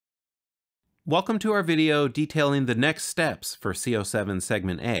Welcome to our video detailing the next steps for CO7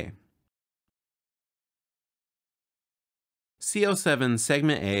 Segment A. CO7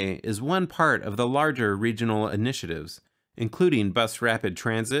 Segment A is one part of the larger regional initiatives, including bus rapid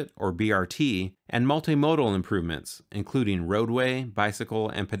transit, or BRT, and multimodal improvements, including roadway, bicycle,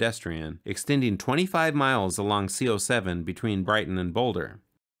 and pedestrian, extending 25 miles along CO7 between Brighton and Boulder.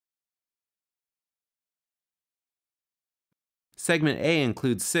 Segment A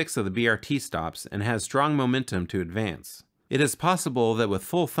includes 6 of the BRT stops and has strong momentum to advance. It is possible that with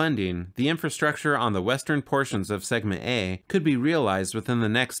full funding, the infrastructure on the western portions of Segment A could be realized within the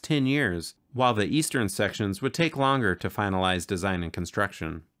next 10 years, while the eastern sections would take longer to finalize design and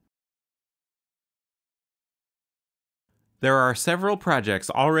construction. There are several projects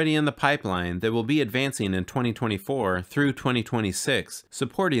already in the pipeline that will be advancing in 2024 through 2026,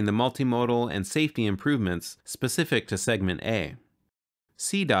 supporting the multimodal and safety improvements specific to Segment A.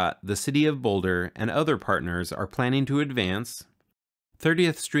 CDOT, the City of Boulder, and other partners are planning to advance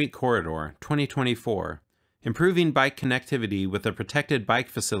 30th Street Corridor, 2024, improving bike connectivity with a protected bike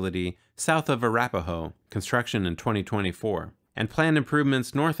facility south of Arapahoe, construction in 2024, and planned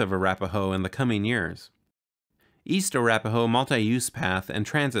improvements north of Arapahoe in the coming years. East Arapahoe multi-use path and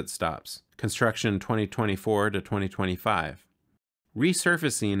transit stops, construction 2024 to 2025.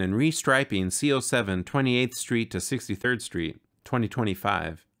 Resurfacing and restriping CO7 28th Street to 63rd Street,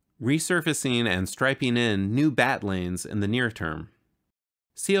 2025. Resurfacing and striping in new BAT lanes in the near term.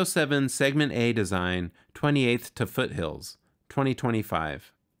 CO7 Segment A design 28th to Foothills,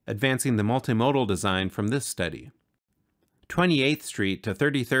 2025. Advancing the multimodal design from this study. 28th Street to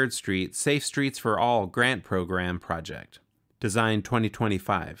 33rd Street Safe Streets for All Grant Program project, design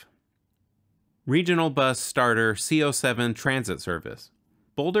 2025. Regional Bus Starter CO7 Transit Service.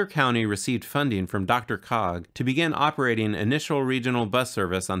 Boulder County received funding from DRCOG to begin operating initial regional bus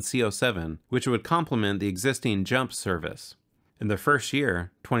service on CO7, which would complement the existing JUMP service. In the first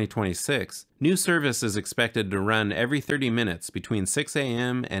year, 2026, new service is expected to run every 30 minutes between 6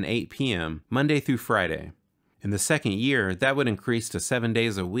 a.m. and 8 p.m., Monday through Friday. In the second year, that would increase to 7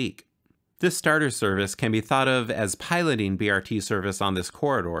 days a week. This starter service can be thought of as piloting BRT service on this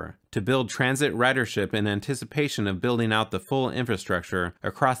corridor to build transit ridership in anticipation of building out the full infrastructure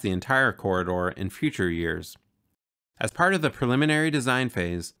across the entire corridor in future years. As part of the preliminary design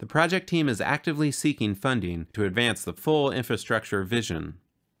phase, the project team is actively seeking funding to advance the full infrastructure vision.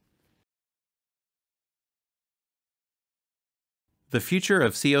 The future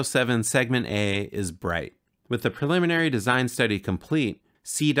of CO7 Segment A is bright. With the preliminary design study complete,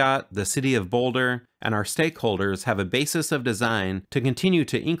 CDOT, the City of Boulder, and our stakeholders have a basis of design to continue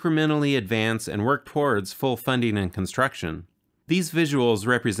to incrementally advance and work towards full funding and construction. These visuals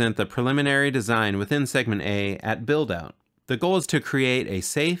represent the preliminary design within Segment A at build-out. The goal is to create a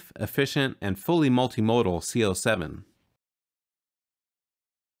safe, efficient, and fully multimodal CO7.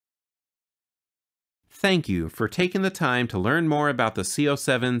 Thank you for taking the time to learn more about the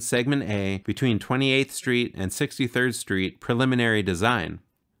CO7 Segment A between 28th Street and 63rd Street preliminary design.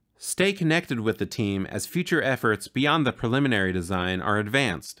 Stay connected with the team as future efforts beyond the preliminary design are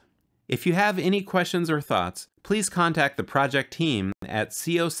advanced. If you have any questions or thoughts, please contact the project team at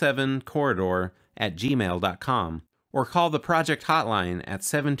co7corridor@gmail.com or call the project hotline at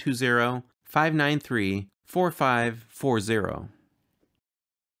 720-593-4540.